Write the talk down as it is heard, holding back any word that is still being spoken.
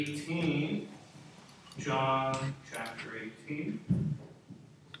18, John chapter 18.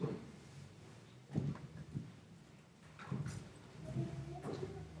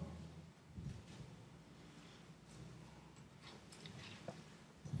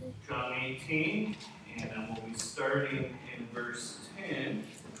 John 18, and we'll be starting in verse 10.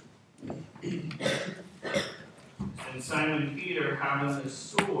 And Simon Peter, having the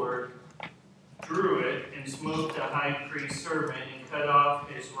sword, drew it and smote the high priest's servant and cut off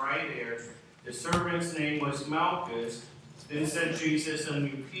his right ear. The servant's name was Malchus. Then said Jesus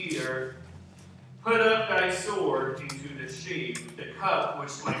unto Peter, Put up thy sword into the sheath. The cup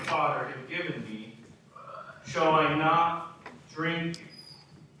which my Father hath given me, shall I not drink it?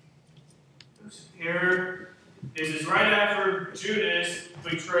 Here, this is right after Judas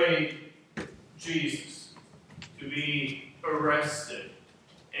betrayed Jesus to be arrested.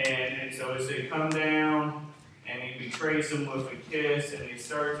 And so as they come down, and he betrays them with a kiss, and they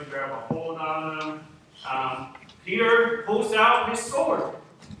start to grab a hold on him, Peter pulls out his sword,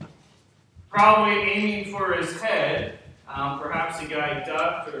 probably aiming for his head. Perhaps the guy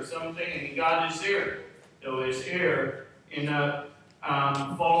ducked or something, and he got his ear. So his ear ended up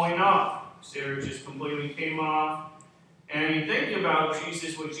falling off. His ear just completely came off. And you think about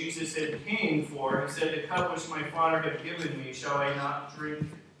Jesus, what Jesus had came for. He said, The cup which my Father hath given me, shall I not drink?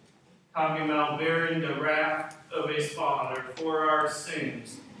 Talking about bearing the wrath of his Father for our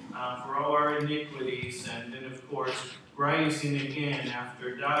sins, for all our iniquities, and then, of course, rising again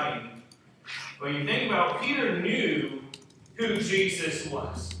after dying. But you think about, Peter knew who Jesus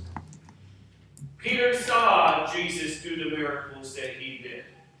was. Peter saw Jesus do the miracles that he did.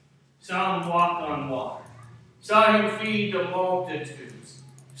 Saw him walk on water. Saw him feed the multitudes.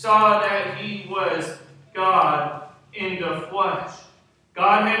 Saw that he was God in the flesh.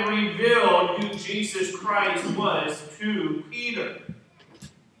 God had revealed who Jesus Christ was to Peter.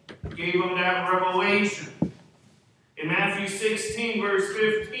 Gave him that revelation. In Matthew 16, verse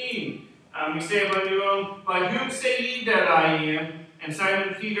 15, he said unto him, But whom say ye that I am? And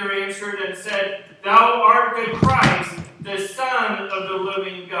Simon Peter answered and said, Thou art the Christ, the Son of the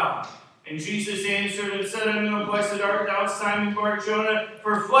living God. And Jesus answered and said unto him, Blessed art thou, Simon Bar-Jonah,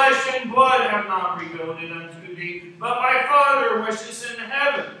 for flesh and blood have not revealed it unto thee, but my Father which is in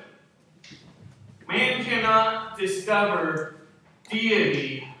heaven. Man cannot discover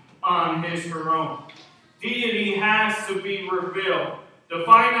deity on his own. Deity has to be revealed. The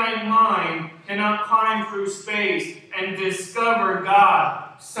finite mind cannot climb through space and discover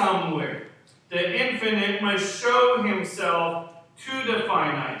God somewhere. The infinite must show himself to the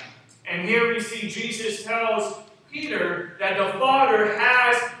finite. And here we see Jesus tells Peter that the Father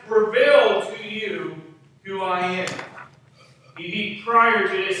has revealed to you who I am. Prior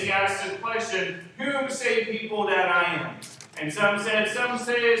to this, he asked the question, Whom say people that I am? And some says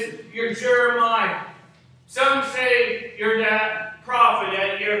you're Jeremiah. Some say you're that prophet,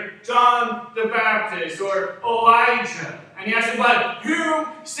 that you're John the Baptist or Elijah. And he asks him, But whom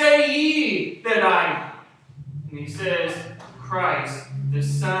say ye that I am? And he says, Christ, the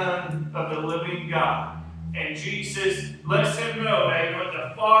Son of the living God. And Jesus lets him know that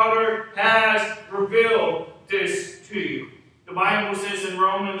the Father has revealed this to you. The Bible says in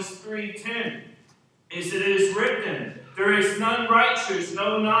Romans 3:10, it is written, There is none righteous,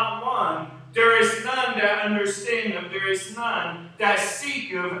 no, not one. There is none that understandeth. There is none that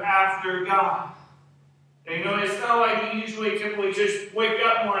seeketh after God. And it's not like we typically just wake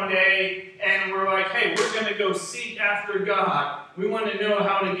up one day and we're like, hey, we're going to go seek after God. We want to know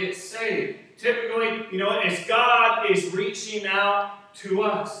how to get saved. Typically, as God is reaching out to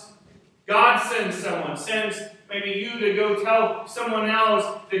us. God sends maybe you to go tell someone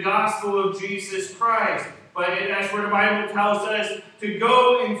else the gospel of Jesus Christ. But that's where the Bible tells us to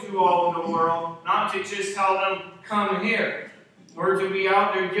go into all the world, not to just tell them, come here. We're to be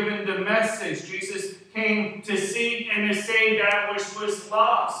out there giving the message. Jesus came to seek and to save that which was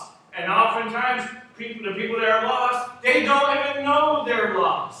lost. And oftentimes, the people that are lost, they don't even know they're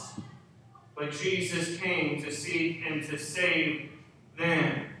lost. But Jesus came to seek and to save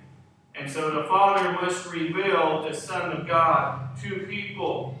them. And so the Father must reveal the Son of God to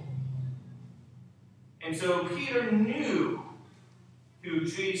people. And so Peter knew who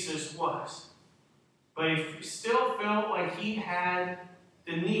Jesus was. But he still felt like he had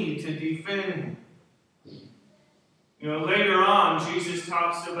the need to defend him. Later on, Jesus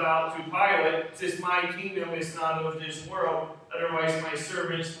talks about to Pilate, says, My kingdom is not of this world, otherwise my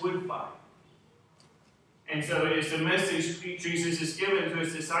servants would fight. And so it is the message Jesus has given to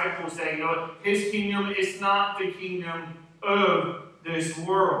his disciples saying, his kingdom is not the kingdom of this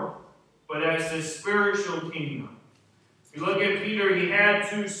world, but as the spiritual kingdom. You look at Peter, he had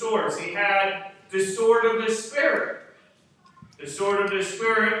two swords. He had the sword of the Spirit. The sword of the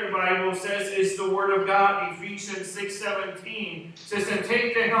Spirit, the Bible says, is the Word of God. Ephesians 6:17 says, and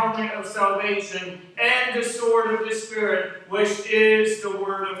take the helmet of salvation and the sword of the Spirit, which is the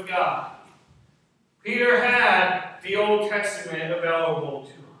Word of God. Peter had the Old Testament available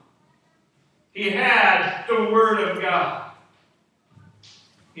to him. He had the Word of God.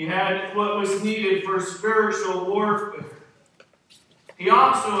 He had what was needed for spiritual warfare. He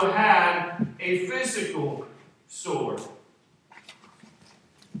also had a physical sword.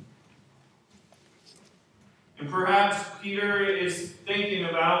 And perhaps Peter is thinking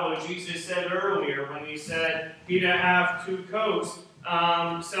about what Jesus said earlier when he said he'd have two coats,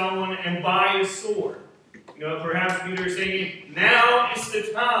 someone and buy a sword. Perhaps Peter's thinking, now is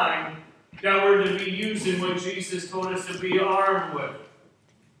the time that we're to be using what Jesus told us to be armed with.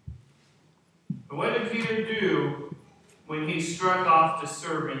 But what did Peter do when he struck off the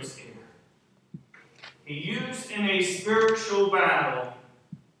serpent's ear? He used in a spiritual battle,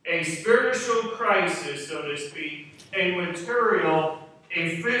 a spiritual crisis, so to speak, a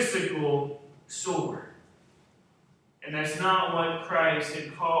physical sword. And that's not what Christ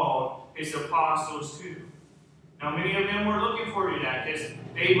had called his apostles to. Now, many of them were looking for that because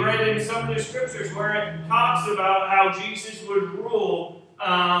they read in some of the scriptures where it talks about how Jesus would rule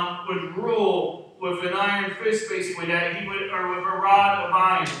with an iron fist, basically, that he would, or with a rod of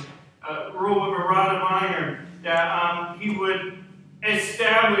iron, rule with a rod of iron, that he would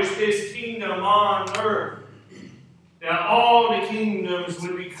establish his kingdom on earth, that all the kingdoms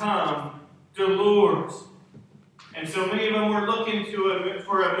would become the Lord's. And so many of them were looking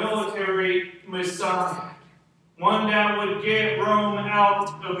for a military Messiah, one that would get Rome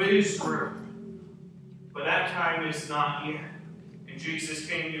out of Israel. But that time is not yet. And Jesus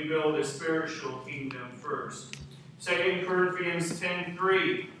came to build a spiritual kingdom first. 2 Corinthians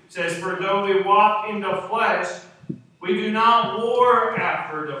 10:3 says, for though we walk in the flesh, we do not war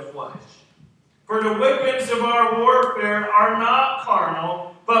after the flesh. For the weapons of our warfare are not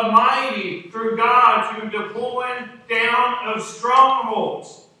carnal, but mighty through God to the pulling down of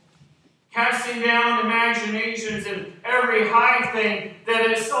strongholds, casting down imaginations and every high thing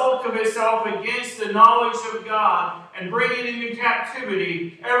that exalteth itself against the knowledge of God, and bringing into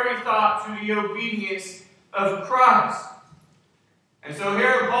captivity every thought to the obedience of Christ. And so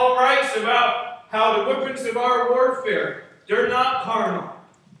here Paul writes about how the weapons of our warfare, they're not carnal.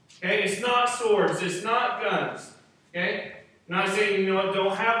 Okay? It's not swords. It's not guns. Okay? I'm not saying,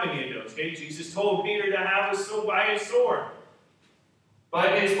 don't have any of those. Okay? Jesus told Peter to have buy a sword.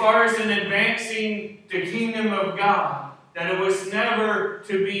 But as far as in advancing the kingdom of God, that it was never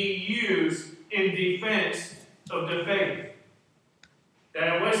to be used in defense of the faith.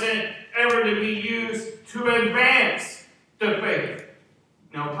 That it wasn't ever to be used to advance the faith.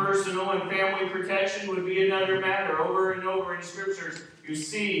 Now, personal and family protection would be another matter. Over and over in scriptures, you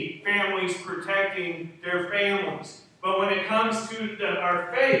see families protecting their families. But when it comes to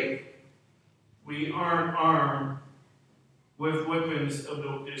our faith, we aren't armed with weapons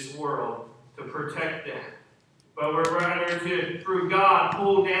of this world to protect that. But we're rather to, through God,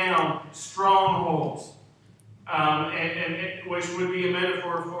 pull down strongholds, which would be a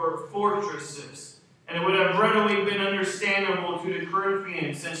metaphor for fortresses. And it would have readily been understandable to the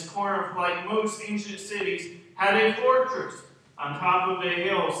Corinthians, since Corinth, like most ancient cities, had a fortress on top of the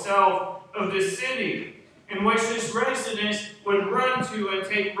hill south of the city, in which its residents would run to and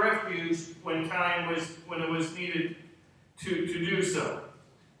take refuge when it was needed to do so.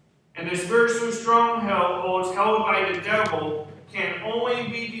 And the spiritual strongholds held by the devil can only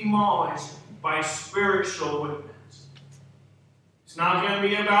be demolished by spiritual weapons. It's not going to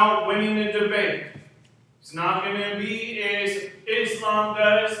be about winning the debate. It's not going to be as Islam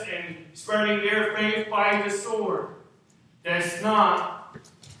does and spreading their faith by the sword. That's not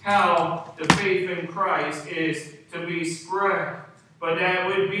how the faith in Christ is to be spread. But that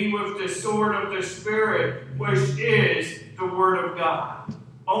would be with the sword of the Spirit, which is the Word of God.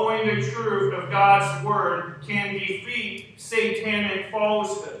 Only the truth of God's Word can defeat satanic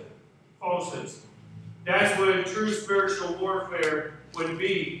falsehoods. That's what true spiritual warfare would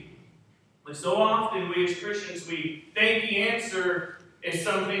be. But so often we as Christians, we think the answer is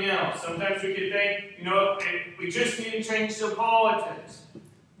something else. Sometimes we could think, we just need to change the politics.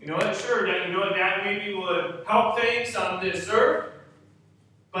 Sure, that maybe would help things on this earth,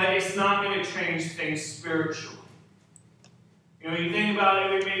 but it's not going to change things spiritually. You think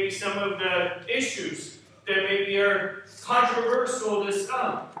about it, maybe some of the issues that maybe are controversial to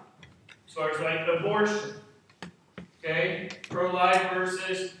some, as far as like abortion, okay, pro-life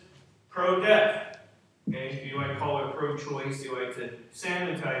versus pro-death. Okay, you might call it pro-choice, you like to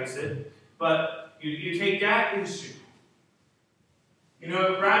sanitize it, but you take that issue.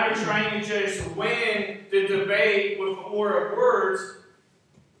 Rather trying to just win the debate with a war of words,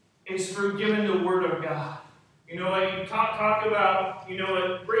 is through giving the Word of God. You talk about,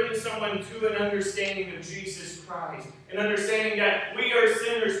 bringing someone to an understanding of Jesus Christ, and understanding that we are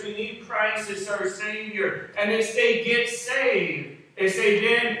sinners, we need Christ as our Savior, and as they get saved, as they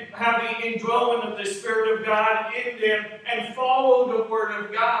then have the indwelling of the Spirit of God in them, and follow the Word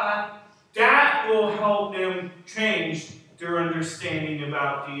of God, that will help them change their understanding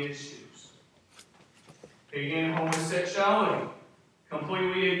about the issues. Again, homosexuality,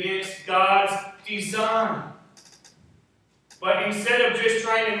 completely against God's design. But instead of just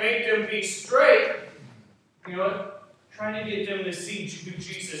trying to make them be straight, trying to get them to see who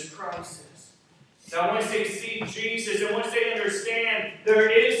Jesus Christ is. Now, once they see Jesus, and once they understand there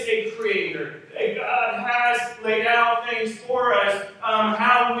is a Creator, that God has laid out things for us,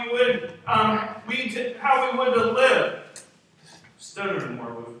 how we would live. Stuttering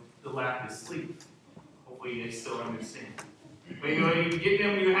more with the lack of sleep. Hopefully, they still understand. But you get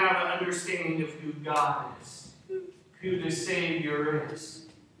them to have an understanding of who God is, who the Savior is.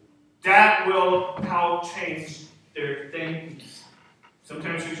 That will help change their thinking.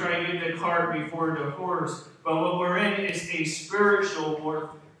 Sometimes we try to get the cart before the horse, but what we're in is a spiritual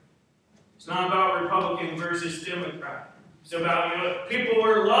warfare. It's not about Republican versus Democrat. It's about, people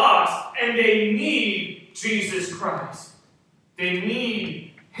are lost and they need Jesus Christ. They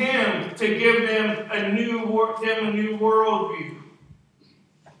need Him to give them a new worldview.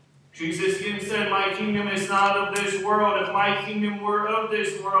 Jesus even said, "My kingdom is not of this world. If my kingdom were of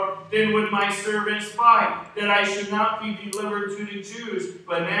this world, then would my servants fight, that I should not be delivered to the Jews.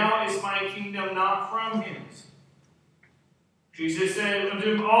 But now is my kingdom not from His." Jesus said, "Of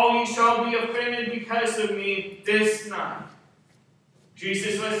them all ye shall be offended because of me this night."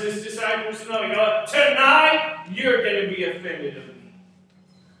 Jesus lets His disciples know, tonight you're going to be offended of me.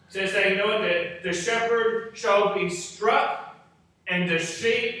 He says they know that the shepherd shall be struck and the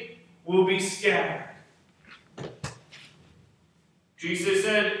sheep will be scattered. Jesus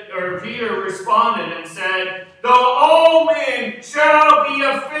said, or Peter responded and said, "Though all men shall be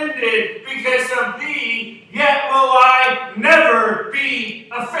offended because of thee, yet will I never be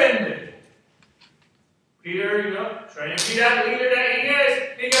offended." Peter, trying to be that leader that he is,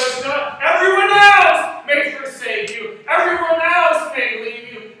 he goes, "No, everyone else may forsake you. Everyone else may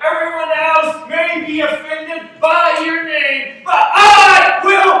leave you. Everyone else may be offended by your name, but I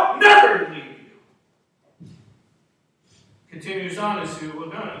will never leave you." Continues on as to,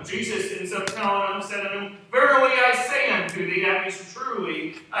 Jesus ends up telling him, said to him, "Verily I say unto thee," that means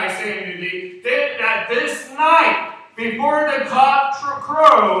truly I say unto thee, "that this night, before the cock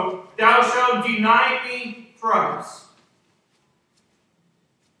crow, thou shalt deny me thrice."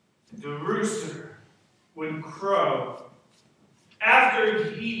 The rooster would crow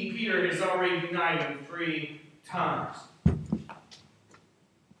after Peter has already denied him 3 times.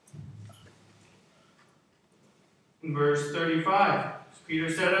 In verse 35, Peter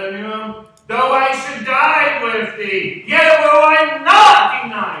said unto him, "Though I should die with thee, yet will I not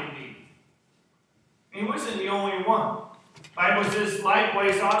deny thee." And he wasn't the only one. The Bible says,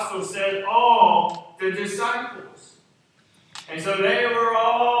 likewise also said all the disciples. And so they were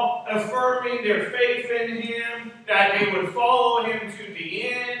all affirming their faith in Him, that they would follow Him to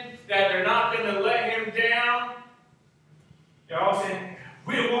the end, that they're not going to let Him down. They're all saying,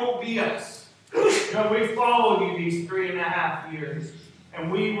 "It won't be us. We followed you these 3.5 years,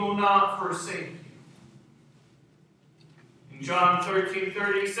 and we will not forsake you." In John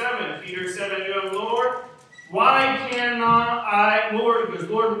 13:37, Peter said unto him, "Lord, why cannot I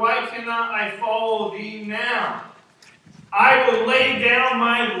follow thee now? I will lay down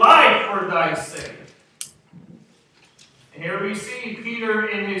my life for thy sake." And here we see Peter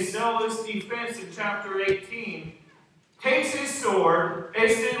in his zealous defense in chapter 18 takes his sword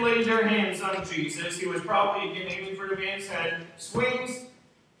as they laid their hands on Jesus. He was probably again aiming for the man's head, swings,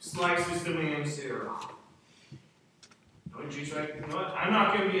 slices the man's ear off. And Jesus like, I'm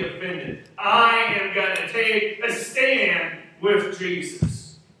not going to be offended. I am going to take a stand with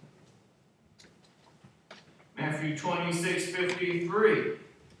Jesus. Matthew 26:53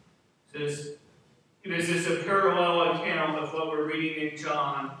 says, this is a parallel account of what we're reading in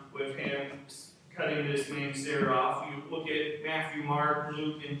John with him cutting this man's ear off. You look at Matthew, Mark,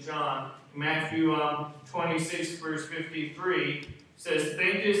 Luke, and John. Matthew 26, verse 53 says,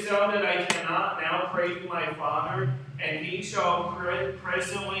 "Thinkest thou that I cannot now pray to my Father, and He shall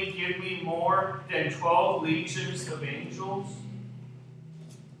presently give me more than 12 legions of angels?"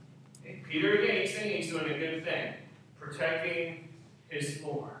 And Peter, again, he's saying he's doing a good thing, protecting his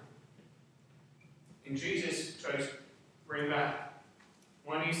floor. And Jesus tries to bring back.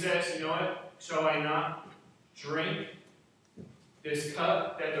 When he says, you know what, shall I not drink this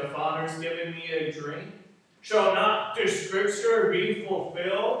cup that the Father's given me to drink? Shall not the scripture be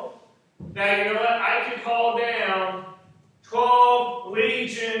fulfilled? That, you know what, I could call down 12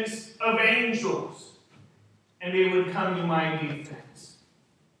 legions of angels, and they would come to my defense.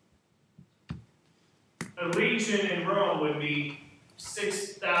 A legion in Rome would be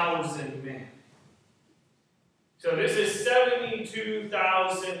 6,000 men. So this is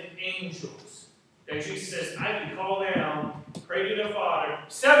 72,000 angels that Jesus says, I can call down, pray to the Father,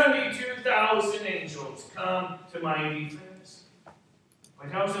 72,000 angels come to my defense. But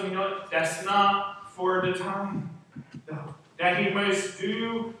he tells him, you know what, that's not for the time. No. That he must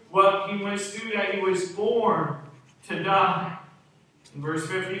do what he must do, that he was born to die. In verse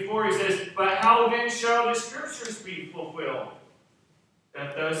 54 he says, but how then shall the scriptures be fulfilled?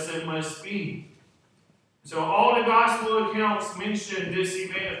 That thus it must be. So all the gospel accounts mention this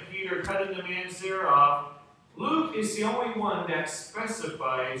event of Peter cutting the man's ear off. Luke is the only one that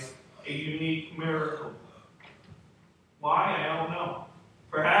specifies a unique miracle. Why? I don't know.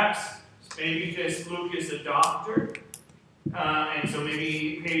 Perhaps maybe because Luke is a doctor, and so maybe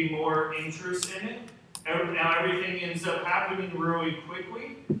he paid more interest in it. Now everything ends up happening really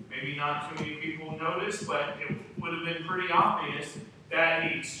quickly. Maybe not too many people noticed, but it would have been pretty obvious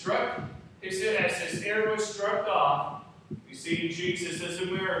that he struck. As his ear was struck off, we see Jesus as a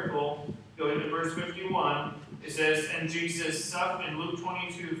miracle. Go to verse 51. It says, and Jesus suffered in Luke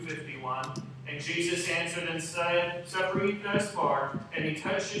 22:51. And Jesus answered and said, suffer ye thus far. And he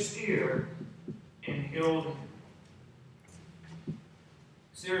touched his ear and healed him.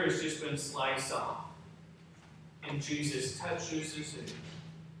 His ear has just been sliced off. And Jesus touches his ear.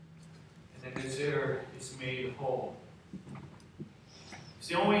 And then his ear is made whole. It's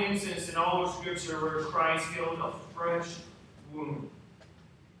the only instance in all of Scripture where Christ healed a fresh wound.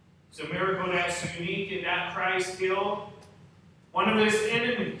 It's a miracle that's unique in that Christ healed one of his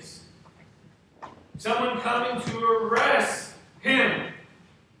enemies. Someone coming to arrest him.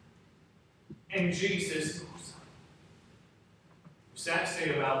 And Jesus goes on. What's that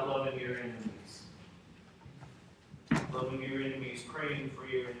say about loving your enemies? Loving your enemies, praying for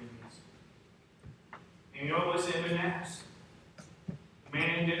your enemies. And you know what was even asked? The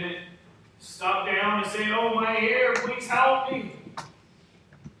man didn't stop down and say, oh, my ear, please help me.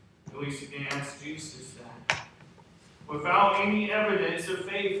 At least he didn't ask Jesus that. Without any evidence of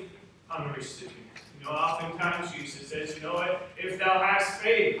faith on the recipient. You know, oftentimes Jesus says, you know what? If thou hast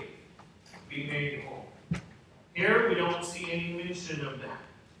faith, be made whole. Here, we don't see any mention of that.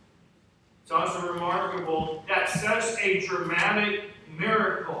 It's also remarkable that such a dramatic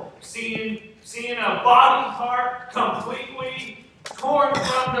miracle, seeing a body part completely torn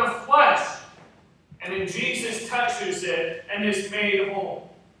from the flesh, and then Jesus touches it and is made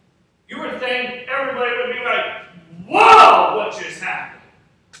whole. You would think everybody would be like, whoa, what just happened?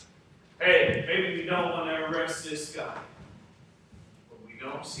 Hey, maybe we don't want to arrest this guy. But we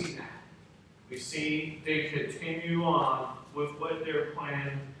don't see that. We see they continue on with what their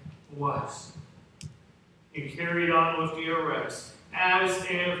plan was. He carried on with the arrest as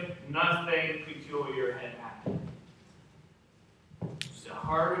if nothing peculiar had happened. It's the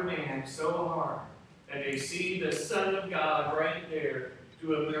heart of man so hard that they see the Son of God right there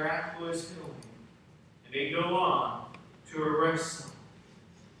do a miraculous healing. And they go on to arrest him.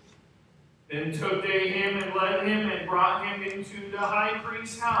 Then took they him and led him and brought him into the high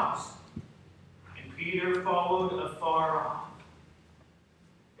priest's house. And Peter followed afar off.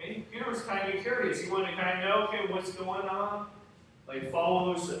 Okay? Peter was kind of curious. He wanted to kind of know, okay, what's going on? Like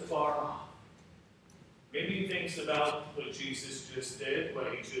follows afar off. Maybe he thinks about what Jesus just did,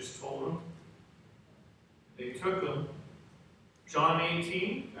 what he just told him. They took him. John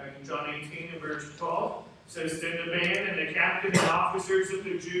 18, back in John 18 and verse 12, says, then the band and the captain and officers of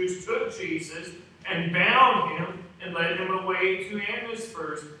the Jews took Jesus and bound him and led him away to Annas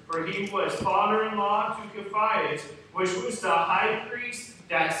first, for he was father-in-law to Caiaphas, which was the high priest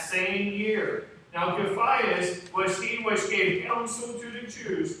that same year. Now Caiaphas was he which gave counsel to the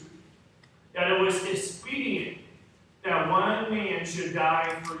Jews that it was expedient that one man should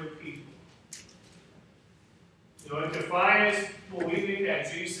die for the people. So in Caiaphas believing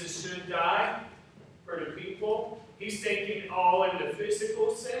that Jesus should die for the people, he's thinking all in the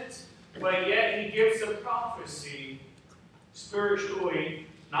physical sense, but yet he gives a prophecy spiritually,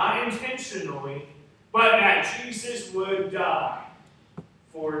 not intentionally, but that Jesus would die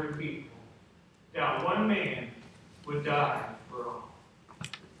for the people. That one man would die for all.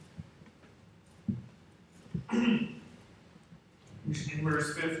 In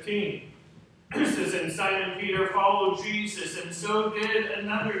verse 15, it says, and Simon Peter followed Jesus, and so did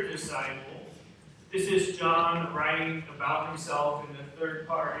another disciple. This is John writing about himself in the third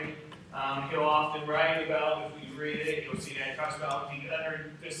party. He'll often write about, if we read it, you'll see that it talks about the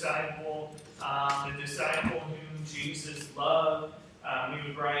other disciple, the disciple whom Jesus loved. He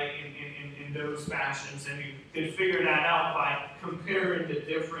would write in those fashions, and you could figure that out by comparing the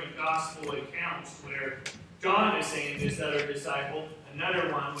different gospel accounts where John is saying this other disciple,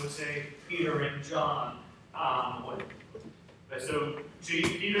 another one would say Peter and John. So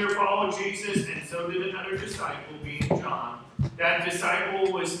Peter followed Jesus, and so did another disciple, being John. That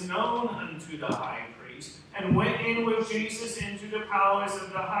disciple was known unto the high priest, and went in with Jesus into the palace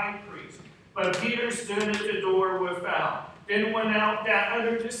of the high priest. But Peter stood at the door without. Then went out that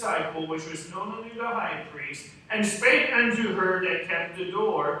other disciple, which was known unto the high priest, and spake unto her that kept the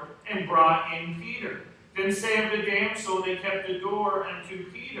door, and brought in Peter. Then saith the damsel that kept the door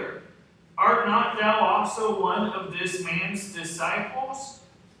unto Peter, art not thou also one of this man's disciples?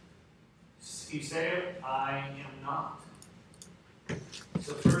 He saith, I am not. It's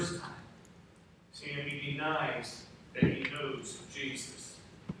the first time. See, he denies that he knows Jesus.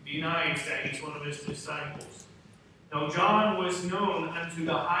 He denies that he's one of his disciples. Now, John was known unto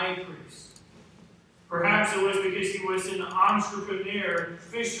the high priest. Perhaps it was because he was an entrepreneur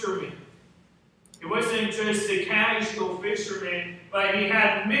fisherman. He wasn't just a casual fisherman, but he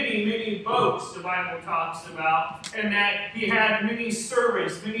had many, many boats, the Bible talks about, and that he had many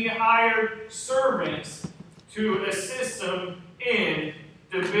servants, many hired servants to assist him in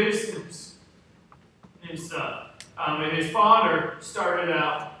the business and stuff. And his father started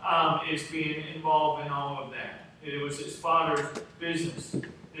out as being involved in all of that. It was his father's business.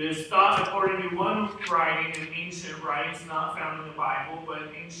 It is thought, according to one writing, in ancient writings, not found in the Bible, but in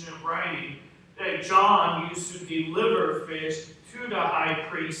ancient writing, that John used to deliver fish to the high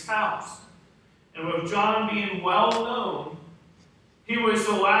priest's house. And with John being well known, he was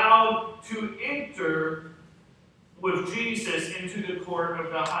allowed to enter with Jesus into the court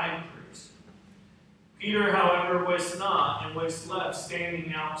of the high priest. Peter, however, was not, and was left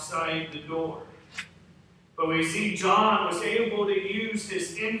standing outside the door. But we see John was able to use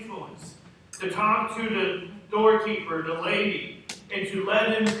his influence to talk to the doorkeeper, the lady, and to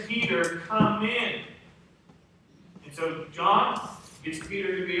let in Peter come in. And so John gets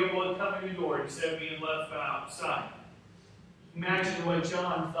Peter to be able to come in the door instead of being left outside. Imagine what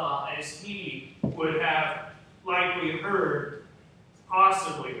John thought as he would have likely heard,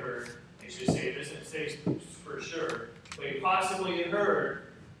 possibly heard, I should say, it doesn't say for sure, but he possibly heard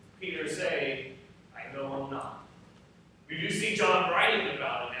Peter say, I know I'm not. We do see John writing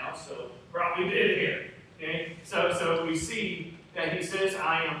about it now, so probably did hear. Okay? So we see that he says,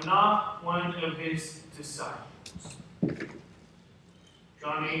 I am not one of his disciples.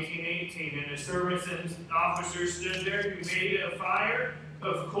 John 18:18, and the servants and officers stood there who made a fire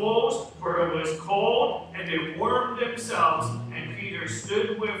of coals, for it was cold, and they warmed themselves, and Peter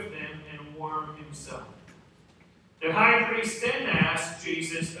stood with them and warmed himself. The high priest then asked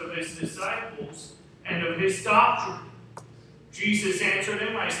Jesus of his disciples and of his doctrine. Jesus answered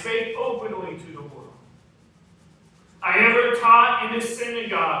him, I spake openly to the world. I ever taught in the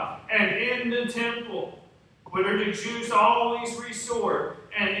synagogue and in the temple, whither the Jews always resort,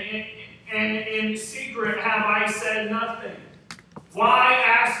 and in secret have I said nothing. Why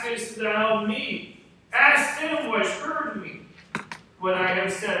askest thou me? Ask them which heard me what I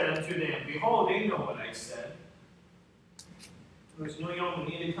have said unto them. Behold, they know what I said. There's no young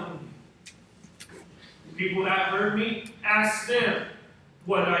need to come to me. The people that heard me, ask them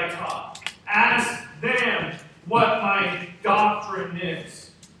what I taught. Ask them what my doctrine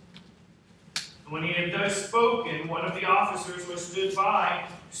is. And when he had thus spoken, one of the officers which stood by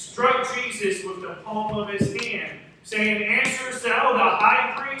struck Jesus with the palm of his hand, saying, Answerest thou the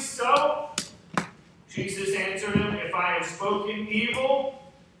high priest so? Jesus answered him, If I have spoken evil,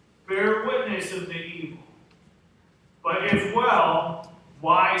 bear witness of the evil. But if well,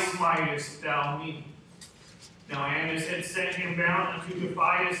 why smitest thou me? Now Annas had sent him bound unto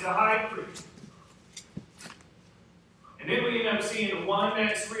Caiaphas the high priest. And then we end up seeing one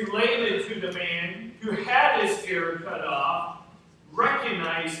that's related to the man who had his ear cut off,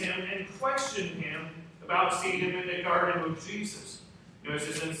 recognize him and question him about seeing him in the garden with Jesus.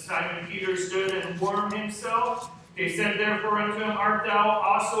 Notice as Simon Peter stood and warmed himself, they said therefore unto him, Art thou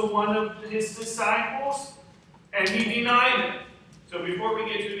also one of his disciples? And he denied it. So before we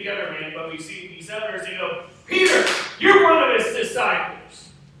get to the other man, but we see these others, they go, Peter, you're one of his disciples.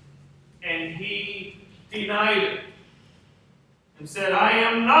 And he denied it and said, I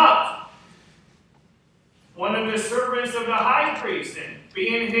am not one of the servants of the high priest, and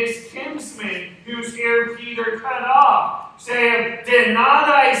being his kinsman, whose ear Peter cut off, saying, Did not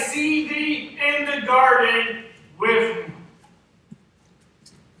I see thee in the garden with him?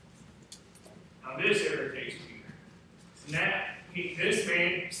 Now this irritates Peter. Now, this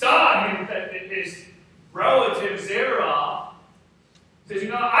man saw him, that his relative Zerah, says,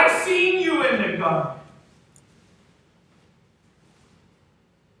 I've seen you in the garden.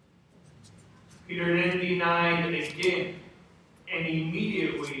 Peter then denied it again, and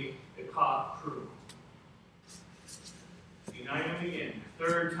immediately the cock crew. Denied him again, the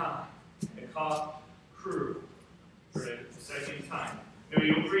third time. The cock crew for the second time. Now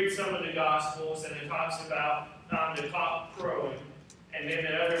you'll read some of the Gospels, and it talks about the cock crowing, and then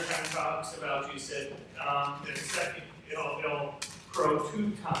the other time talks about, you said, the second, it'll crow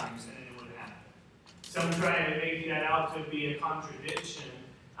 2 times, and it would happen. Some try to make that out to be a contradiction.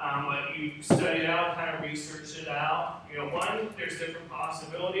 But you study it out, kind of research it out. One, there's different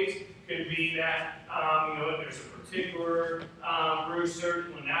possibilities. Could be that, there's a particular rooster,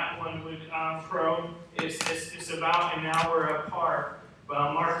 when that one would crow. It's about an hour apart.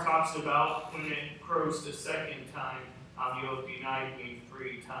 But Mark talks about when it crows the second time, you'll deny me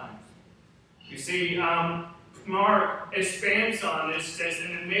 3 times. You see, Mark expands on this, says,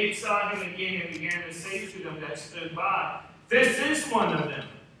 And the maid saw him again and began to say to them that stood by, This is one of them.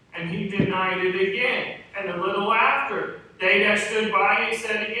 And he denied it again. And a little after, they that stood by it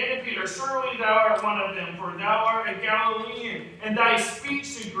said again to Peter, Surely thou art one of them, for thou art a Galilean, and thy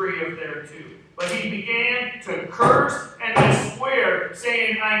speech agreeth thereto. But he began to curse and to swear,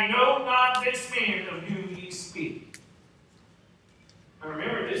 saying, I know not this man of whom ye speak. Now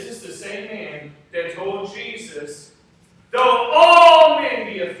remember, this is the same man that told Jesus, Though all men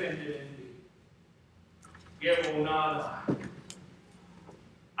be offended in thee, yet will not I.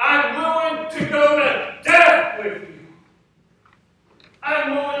 I'm willing to go to death with you.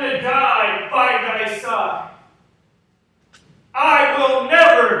 I'm willing to die by thy side. I will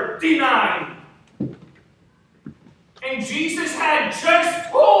never deny you. And Jesus had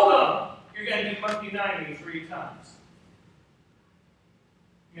just told him, You're going to deny me 3 times.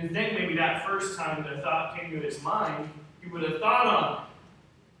 You think maybe that first time the thought came to his mind, he would have thought on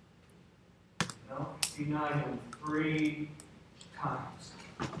it. No, denied him 3 times.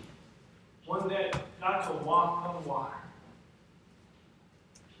 One that got to walk on water.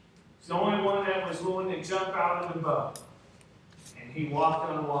 He's the only one that was willing to jump out of the boat. And he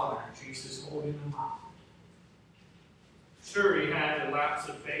walked on water, Jesus holding him up. Sure, he had a lapse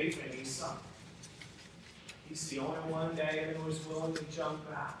of faith and he sunk. He's the only one that was willing to jump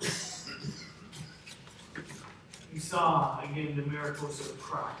out. He saw again the miracles of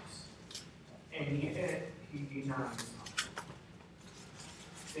Christ. And yet he denied them.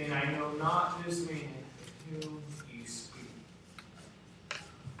 Saying, I know not this man of whom ye speak.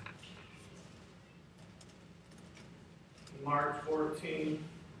 In Mark 14,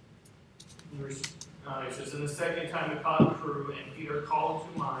 verse 9, it says, And the second time the cock crew, and Peter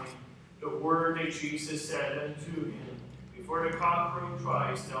called to mind the word that Jesus said unto him, Before the cock crew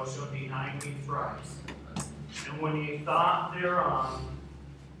twice, thou shalt deny me thrice. And when he thought thereon,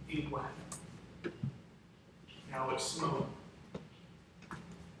 he wept. Now it smote.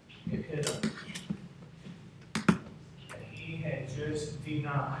 It hit him. And he had just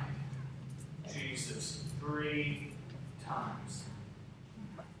denied Jesus 3 times.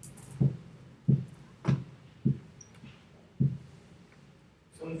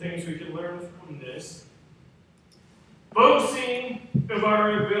 Some things we can learn from this. Boasting of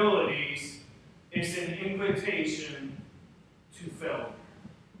our abilities is an invitation to failure.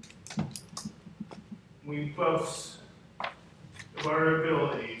 We boast of our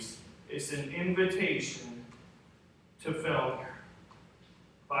abilities is an invitation to failure.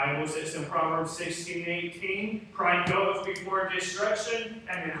 The Bible says in Proverbs 16:18, Pride goeth before destruction,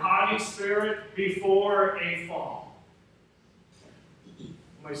 and an haughty spirit before a fall. We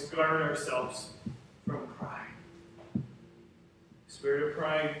must guard ourselves from pride. The spirit of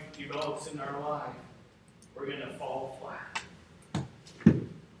pride develops in our life. We're going to fall flat.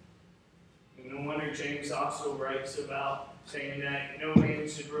 No wonder James also writes about saying that no man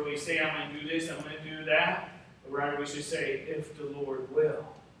should really say, I'm going to do this, I'm going to do that. But rather we should say, if the Lord will,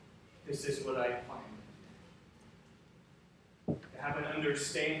 this is what I plan to do. To have an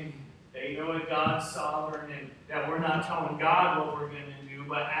understanding that you know that God's sovereign and that we're not telling God what we're going to do,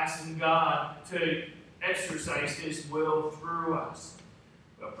 but asking God to exercise His will through us.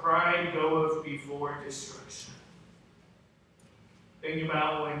 But pride goeth before destruction. Think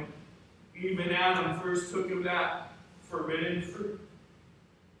about when even Adam first took of that forbidden fruit.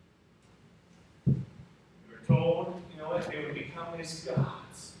 They were what? They would become his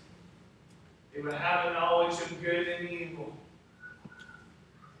gods. They would have a knowledge of good and evil.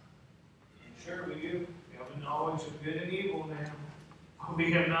 And sure, we do. We have a knowledge of good and evil now. But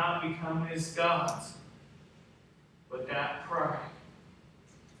we have not become his gods. But that pride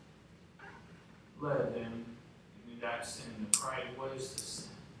led them into that sin. The pride was the sin.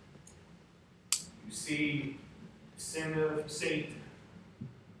 You see the sin of Satan.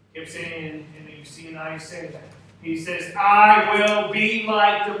 He kept saying, and you see in Isaiah, he says, I will be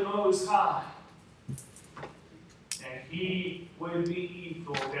like the Most High. And he would be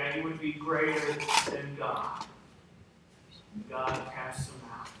equal, that he would be greater than God. And God casts him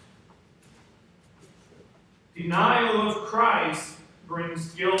out. Denial of Christ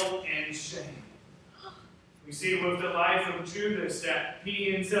brings guilt and shame. We see with the life of Judas that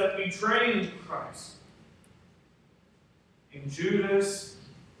he ends up betraying Christ. And Judas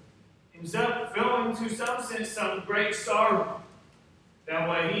ends up feeling to some sense some great sorrow that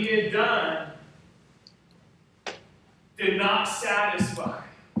what he had done did not satisfy.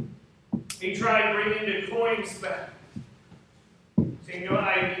 He tried bringing the coins back. Saying,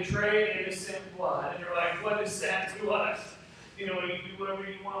 I betrayed innocent blood. And they're like, what is that to us? You do whatever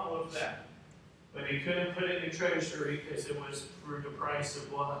you want with that. But he couldn't put it in the treasury because it was for the price of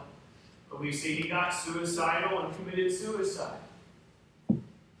blood. But we see he got suicidal and committed suicide.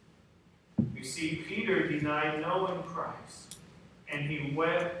 We see Peter denied knowing Christ, and he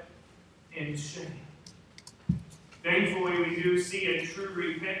wept in shame. Thankfully, we do see a true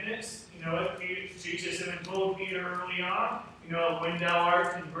repentance. Jesus even told Peter early on, when thou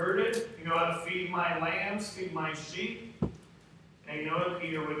art converted, to feed my lambs, feed my sheep. And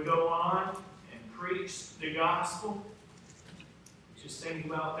Peter would go on and preach the gospel. Just think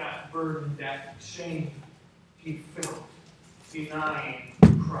about that burden, that shame he felt, denying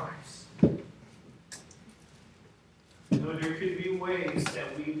Christ. There could be ways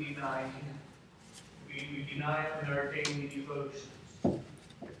that we deny him. We deny him in our daily devotions.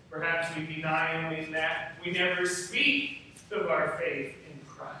 Perhaps we deny him in that we never speak of our faith in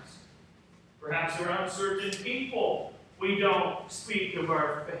Christ. Perhaps around certain people we don't speak of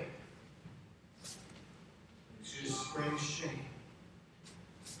our faith. It just brings shame.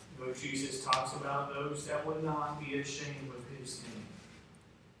 Jesus talks about those that would not be ashamed of his name.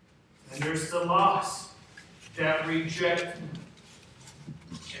 And there's the lost that reject him.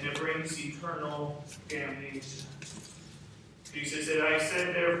 And it brings eternal damnation. Jesus said, I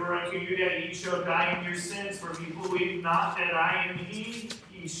said therefore unto you that ye shall die in your sins, for if ye believe not that I am he,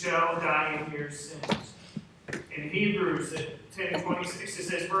 ye shall die in your sins. In Hebrews 10:26 it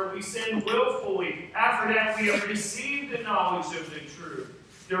says, for we sin willfully, after that we have received the knowledge of the truth.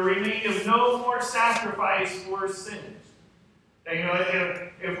 There remaineth no more sacrifice for sins.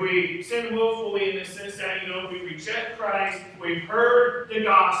 If we sin willfully in the sense that, we reject Christ, we've heard the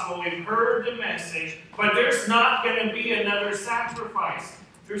gospel, we've heard the message, but there's not going to be another sacrifice.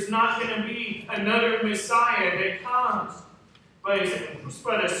 There's not going to be another Messiah that comes.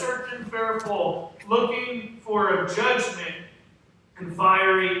 But a certain fearful, looking for a judgment and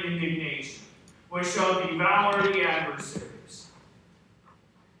fiery indignation, which shall devour the adversaries.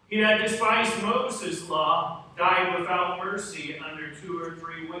 He that despised Moses' law died without mercy under 2 or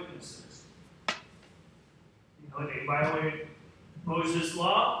 3 witnesses. They violated Moses'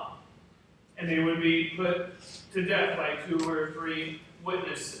 law, and they would be put to death by 2 or 3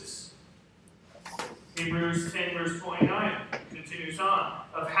 witnesses. Hebrews 10 verse 29 continues on.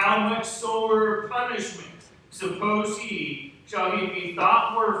 Of how much sorer punishment, suppose ye, shall he be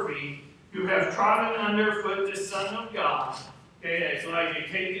thought worthy, who have trodden underfoot the Son of God. Okay, so like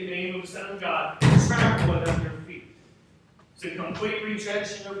they take the name of the Son of God and trample it under feet. It's a complete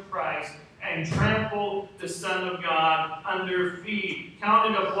rejection of Christ and trample the Son of God under feet.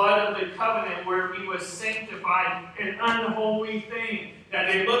 Counted the blood of the covenant where he was sanctified an unholy thing. That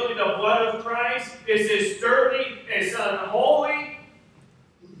they looked at the blood of Christ is as dirty, as unholy,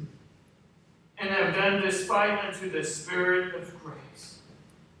 and have done despite unto the Spirit of grace.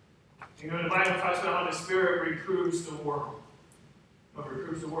 The Bible talks about how the Spirit reproves the world.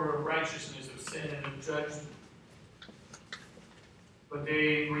 Reproves the world of righteousness, of sin, and of judgment. But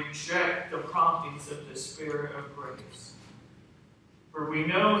they reject the promptings of the Spirit of grace. For we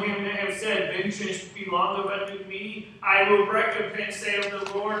know him that have said, vengeance belongeth unto me, I will recompense, saith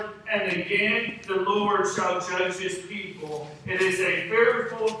the Lord, and again the Lord shall judge his people. It is a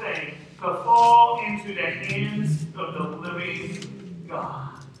fearful thing to fall into the hands of the living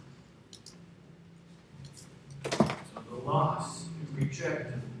God. So the lost who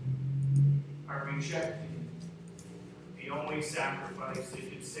reject him are rejecting the only sacrifice that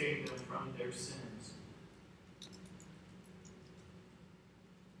could save them from their sins.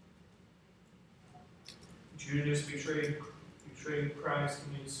 Judas betrayed Christ,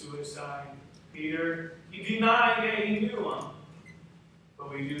 committed suicide. Peter, he denied that he knew him.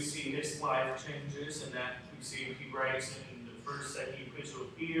 But we do see his life changes, and that we see he writes in the first, second epistle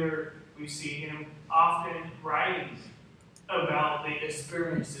of Peter. We see him often writing about the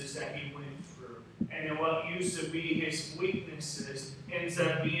experiences that he went through. And what used to be his weaknesses ends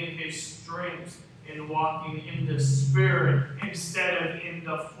up being his strengths in walking in the Spirit instead of in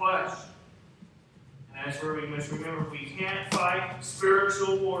the flesh. And that's where we must remember we can't fight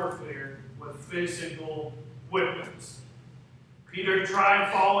spiritual warfare with physical weapons. Peter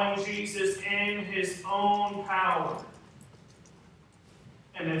tried following Jesus in his own power,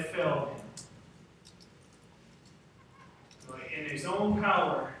 and it failed him. In his own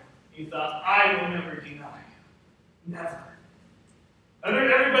power, he thought, I will never deny you. Never.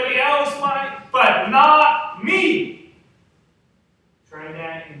 Everybody else might, but not me. Try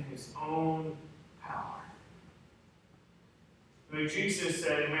that in his own power. But Jesus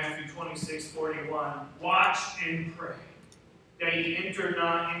said in Matthew 26:41, watch and pray, that ye enter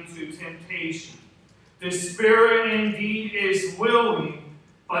not into temptation. The spirit indeed is willing,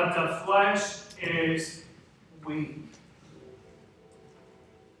 but the flesh is weak.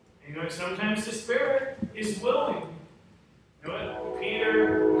 Sometimes the spirit is willing.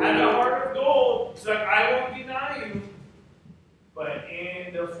 Peter had a heart of gold. He's like, I won't deny you. But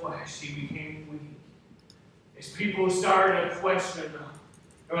in the flesh, he became weak. As people started to question him.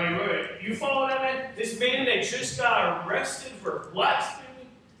 They're like, wait, you follow that man? This man that just got arrested for blasphemy?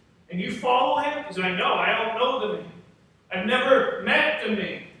 And you follow him? He's like, no, I don't know the man. I've never met the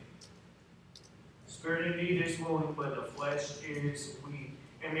man. The spirit indeed is willing, but the flesh is weak.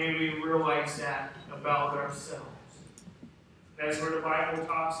 And maybe we realize that about ourselves. That's where the Bible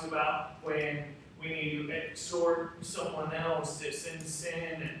talks about when we need to exhort someone else that's in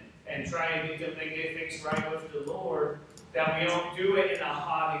sin and try and get them to get things right with the Lord, that we don't do it in a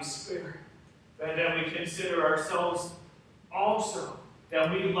haughty spirit, but that we consider ourselves also,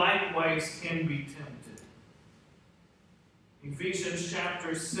 that we likewise can be tempted. Ephesians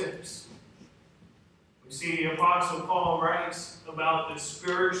chapter 6. We see the Apostle Paul writes about the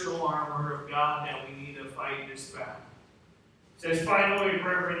spiritual armor of God that we need to fight this battle. It says, finally,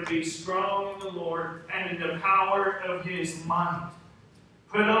 brethren, be strong in the Lord and in the power of his might.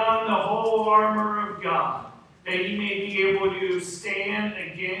 Put on the whole armor of God, that ye may be able to stand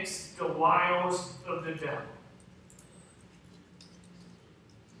against the wiles of the devil.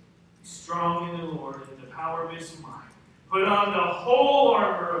 Be strong in the Lord and the power of his might. Put on the whole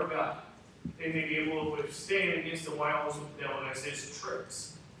armor of God, they may be able to withstand against the wiles of the devil. That says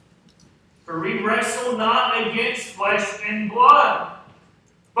tricks. For we wrestle not against flesh and blood,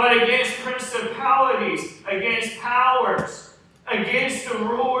 but against principalities, against powers, against the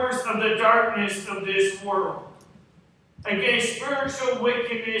rulers of the darkness of this world, against spiritual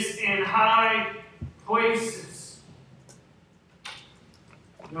wickedness in high places.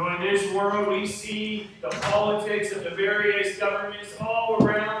 In this world, we see the politics of the various governments all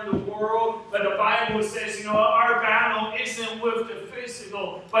around the world. But the Bible says, our battle isn't with the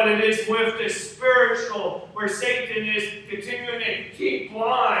physical, but it is with the spiritual, where Satan is continuing to keep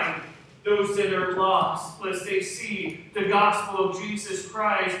blind those that are lost, lest they see the gospel of Jesus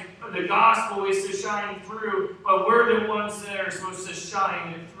Christ. The gospel is to shine through, but we're the ones that are supposed to shine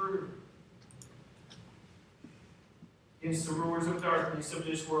it through. Against the rulers of darkness of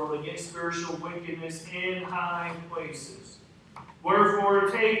this world, against spiritual wickedness in high places. Wherefore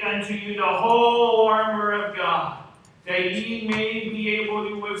take unto you the whole armor of God, that ye may be able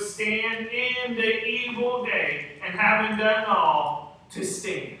to withstand in the evil day, and having done all, to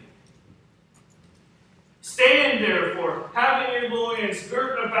stand. Stand therefore, having your loins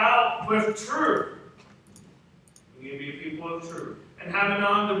girt about with truth. We need to be people of truth. And having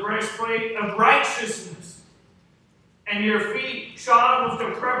on the breastplate of righteousness, and your feet shod with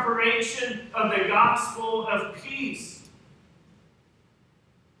the preparation of the gospel of peace.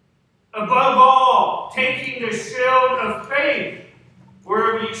 Above all, taking the shield of faith,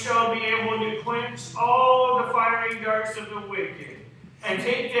 whereof ye shall be able to quench all the fiery darts of the wicked, and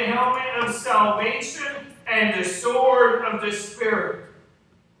take the helmet of salvation and the sword of the Spirit,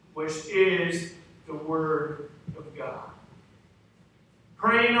 which is the word of God.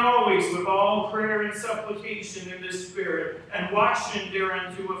 Praying always with all prayer and supplication in the Spirit, and watching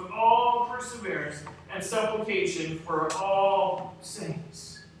thereunto with all perseverance and supplication for all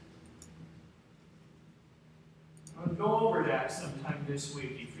saints. I'll go over that sometime this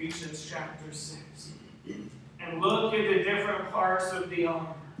week, Ephesians chapter 6. And look at the different parts of the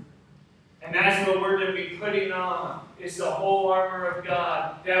armor. And that's what we're to be putting on. It's the whole armor of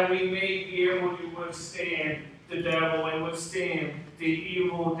God, that we may be able to withstand the devil and withstand the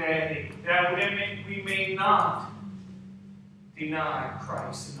evil day. That we may not deny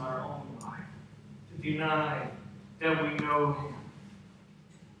Christ in our own life. To deny that we know Him.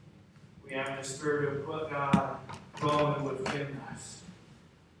 We have the Spirit of God dwelling within us.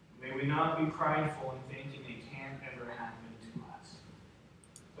 May we not be prideful in thinking it can't ever happen to us.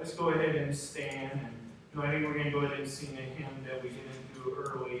 Let's go ahead and stand. And I think we're going to go ahead and sing a hymn that we didn't do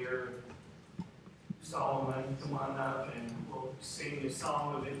earlier. Solomon, come on up and we'll sing the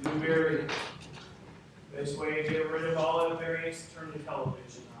song of the Newberry. Best way to get rid of all the various, turn the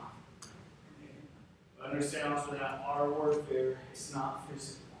television off. Understand also that our warfare is not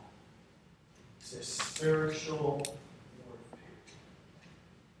physical. It's a spiritual